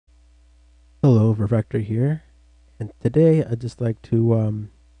Silver Vector here, and today I'd just like to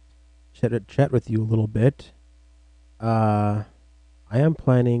chat with you a little bit. Uh, I am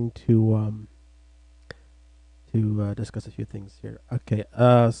planning to discuss a few things here. Okay,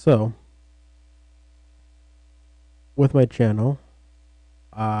 so with my channel,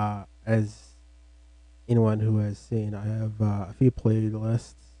 as anyone who has seen, I have a few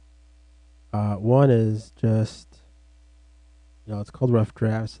playlists. One is just it's called Rough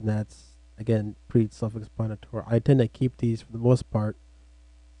Drafts, and that's again pretty self-explanatory. I tend to keep these for the most part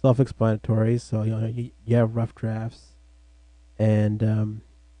self-explanatory. So you have rough drafts, and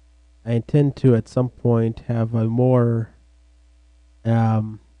I intend to at some point have a more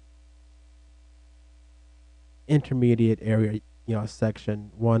um, intermediate area, section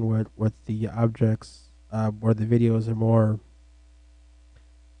one where the objects, where the videos are more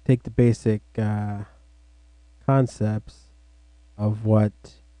take the basic concepts of what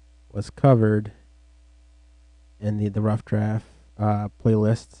was covered in the rough draft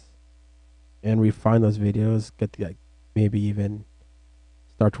playlists and refine those videos. Get the maybe even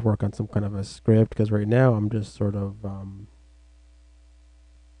start to work on some kind of a script, because right now I'm just sort of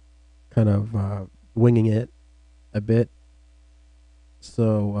winging it a bit.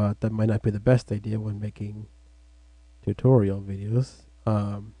 So that might not be the best idea when making tutorial videos.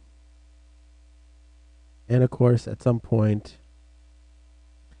 And of course, at some point,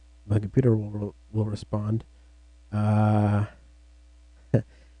 my computer will respond. Uh,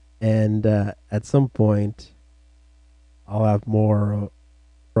 and at some point, I'll have more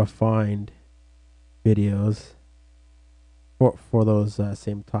refined videos for those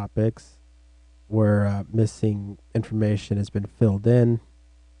same topics, where missing information has been filled in,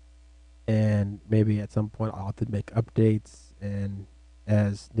 and maybe at some point I'll have to make updates, and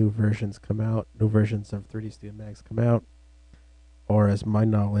as new versions come out, new versions of 3D Studio Max come out, or as my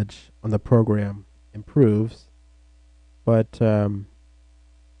knowledge on the program improves. But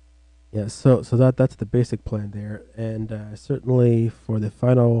yeah, so that's the basic plan there, and certainly for the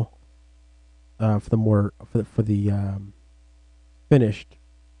final, for the more for the finished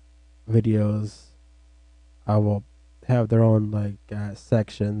videos, I will have their own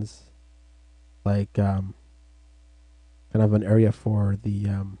sections, like kind of an area for the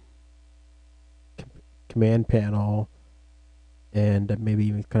command panel, and maybe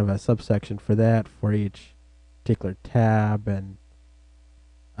even kind of a subsection for that for each particular tab. And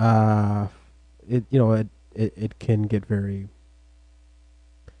it can get very.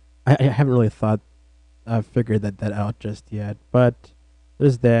 I haven't really figured that out just yet, but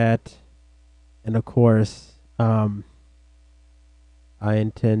there's that, and of course, I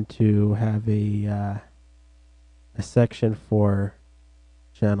intend to have a section for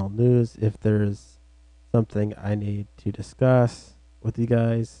channel news if there's something I need to discuss with you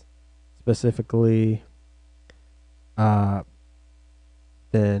guys specifically. Uh,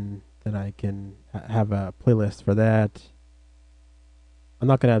 then I can have a playlist for that. I'm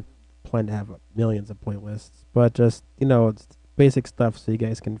not gonna plan to have millions of playlists, but just it's basic stuff so you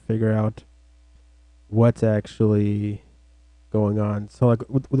guys can figure out what's actually going on. So like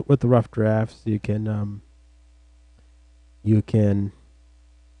with the rough drafts, you can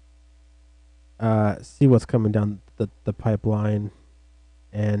see what's coming down the pipeline,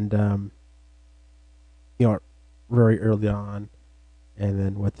 and very early on. And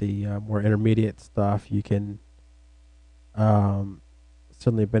then with the more intermediate stuff, you can um,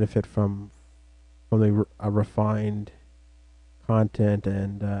 certainly benefit from the refined content.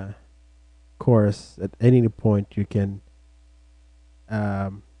 And of course, at any point, you can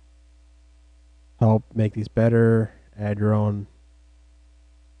um, help make these better, add your own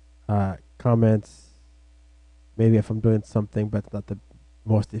comments. Maybe if I'm doing something but it's not the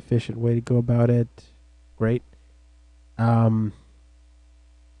most efficient way to go about it, great. Um,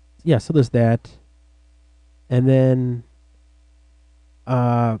 yeah, so there's that. And then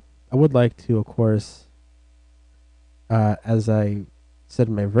I would like to, of course, as I said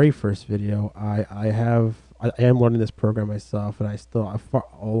in my very first video, I am learning this program myself, and I still have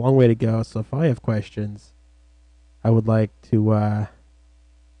a long way to go. So if I have questions, I would like to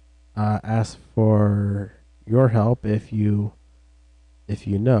ask for your help if you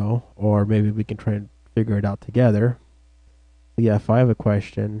know, or maybe we can try and figure it out together. So yeah, if I have a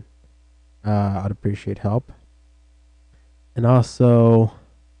question, I'd appreciate help. And also,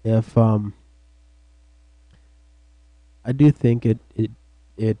 if I do think it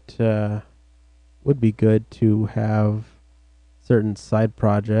would be good to have certain side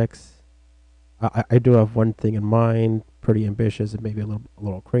projects. I do have one thing in mind, pretty ambitious and maybe a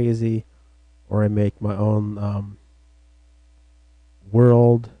little crazy, or I make my own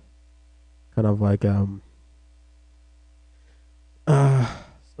world, kind of like uh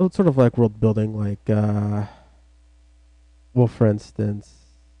so it's sort of like world building, like well, for instance,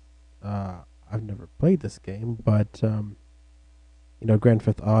 uh I've never played this game, but Grand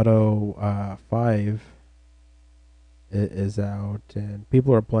Theft Auto 5 is out, and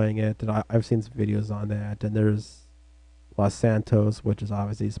people are playing it, and I've seen some videos on that, and there's Los Santos, which is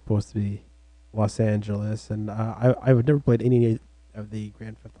obviously supposed to be Los Angeles, and I've never played any of the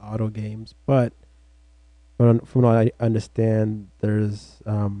Grand Theft Auto games, but from what I understand, there's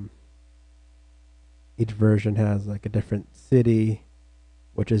each version has like a different city,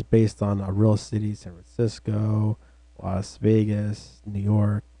 which is based on a real city, San Francisco, Las Vegas, New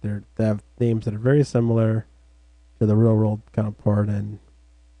York. They have names that are very similar to the real world counterpart, and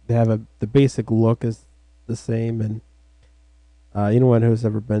they have the basic look is the same. And anyone who's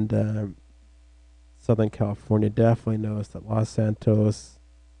ever been to Southern California definitely knows that Los Santos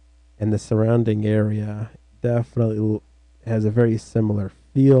and the surrounding area definitely has a very similar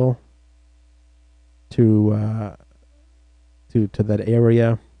feel to to that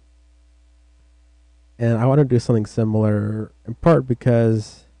area. And I want to do something similar in part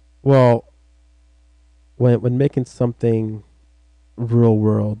because, well, when making something real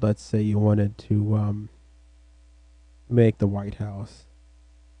world, let's say you wanted to make the White House,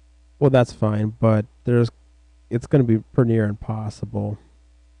 well, that's fine, but it's going to be pretty near impossible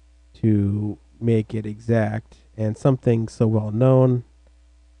to make it exact, and something so well known,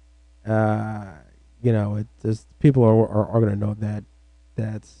 uh, it just people are going to know that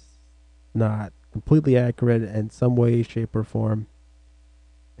that's not completely accurate in some way, shape, or form.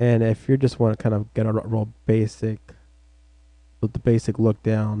 And if you just want to kind of get a real basic, with the basic look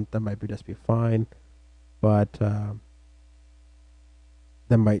down, that might be just be fine. But that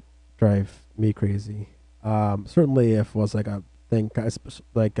might drive me crazy. Certainly, if it was like a thing,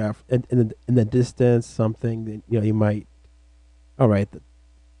 like in the distance, something that, you might. All right,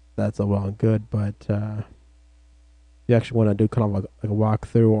 that's all well and good, but you actually want to do kind of like a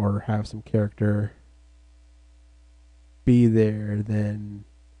walkthrough or have some character be there, then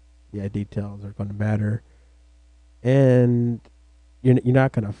yeah, details are going to matter, and you're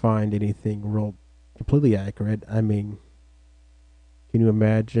not going to find anything real completely accurate. I mean, can you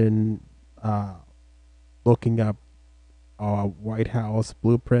imagine uh, looking up White House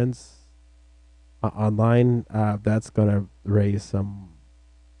blueprints online? That's going to raise some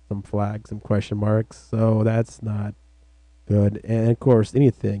flags, some question marks. So that's not good. And of course,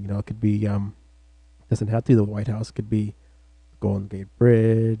 anything it could be doesn't have to be the White House. Could be Golden Gate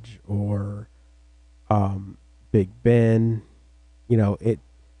Bridge or Big Ben. It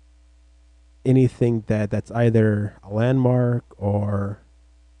anything that's either a landmark or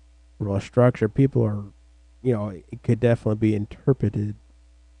real structure. People are, it could definitely be interpreted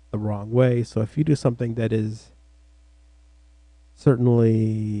the wrong way. So if you do something that is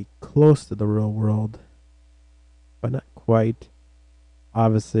certainly close to the real world, but not quite,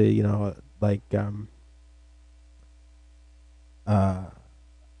 obviously, like uh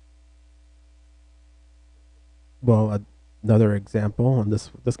well, another example, and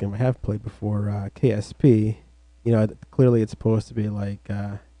this game I have played before, KSP. Clearly it's supposed to be like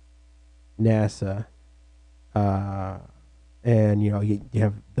NASA, uh, and you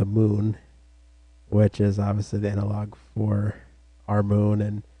have the moon, which is obviously the analog for our moon,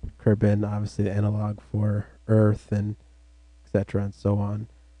 and Kerbin obviously the analog for Earth, and etc. and so on.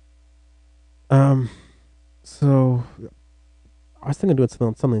 Um, so I was thinking of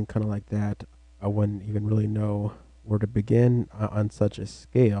doing something kind of like that. I wouldn't even really know where to begin on such a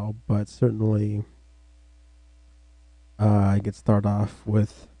scale, but certainly I could start off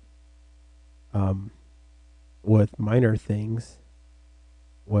um, with minor things,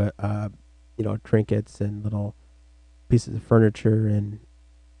 what trinkets and little pieces of furniture and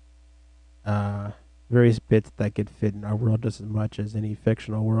uh, various bits that could fit in our world just as much as any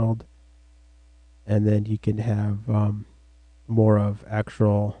fictional world, and then you can have more of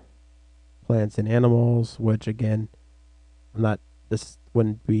actual plants and animals, which again, I'm not. This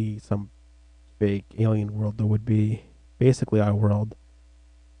wouldn't be some fake alien world. That would be basically our world,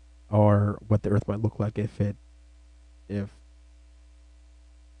 or what the Earth might look like if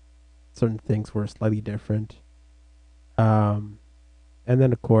certain things were slightly different. Um, and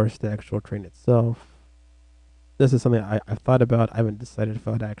then of course the actual train itself. This is something I've thought about. I haven't decided if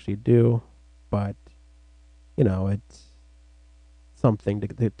I would actually do, but it's something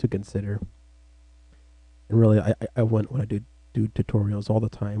to consider. And really, I wouldn't want to do tutorials all the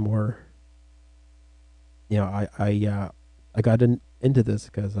time, or I got into this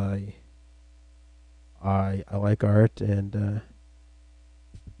because I like art, and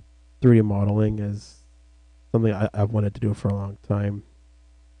 3D modeling is something I've wanted to do for a long time.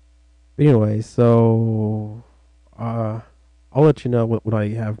 But anyway, so uh, I'll let you know when I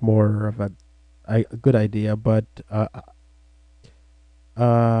have more of a good idea. But I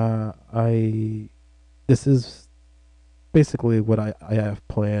this is basically what I have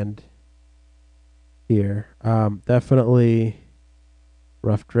planned here. Definitely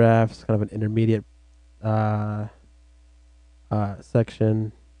rough drafts, kind of an intermediate uh,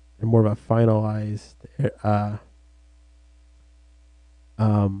 section, and more of a finalized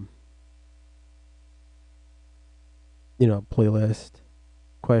um, playlist,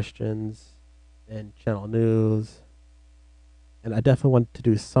 questions, and channel news. And I definitely want to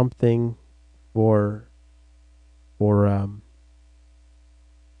do something for for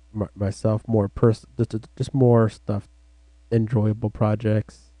myself, more just more stuff, enjoyable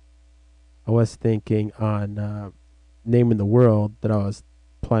projects. I was thinking on naming the world that I was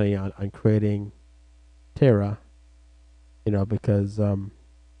planning on creating Terra, because another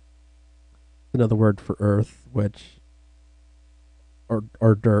word for Earth, which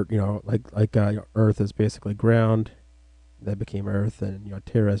or dirt, Earth is basically ground, that became Earth, and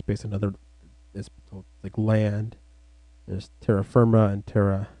Terra is basically another is like land. There's terra firma and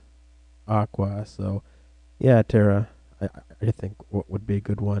terra aqua, so yeah, Terra, I think would be a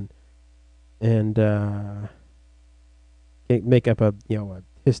good one, and make up a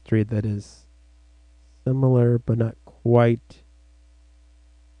history that is similar but not quite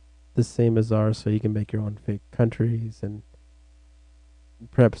the same as ours, so you can make your own fake countries and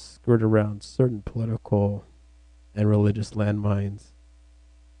perhaps skirt around certain political and religious landmines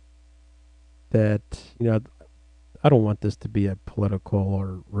that I don't want this to be a political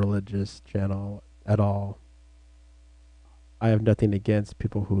or religious channel at all. I have nothing against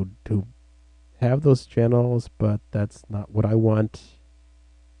people who have those channels, but that's not what I want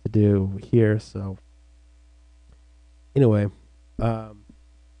to do here. So anyway, um,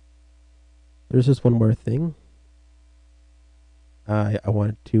 there's just one more thing. I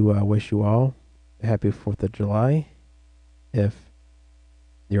want to wish you all a happy 4th of July if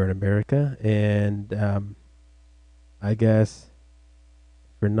you're in America, and I guess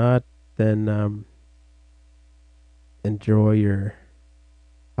if you're not, then enjoy your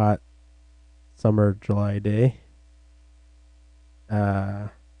hot summer July day, and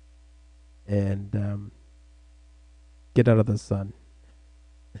get out of the sun.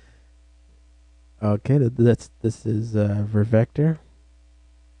 Okay, this is Vervector.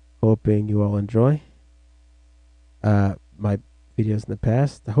 Hoping you all enjoy my videos in the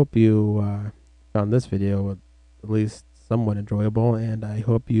past. I hope you found this video at least somewhat enjoyable, and I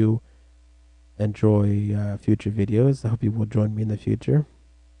hope you enjoy future videos. I hope you will join me in the future.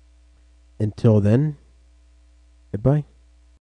 Until then, goodbye.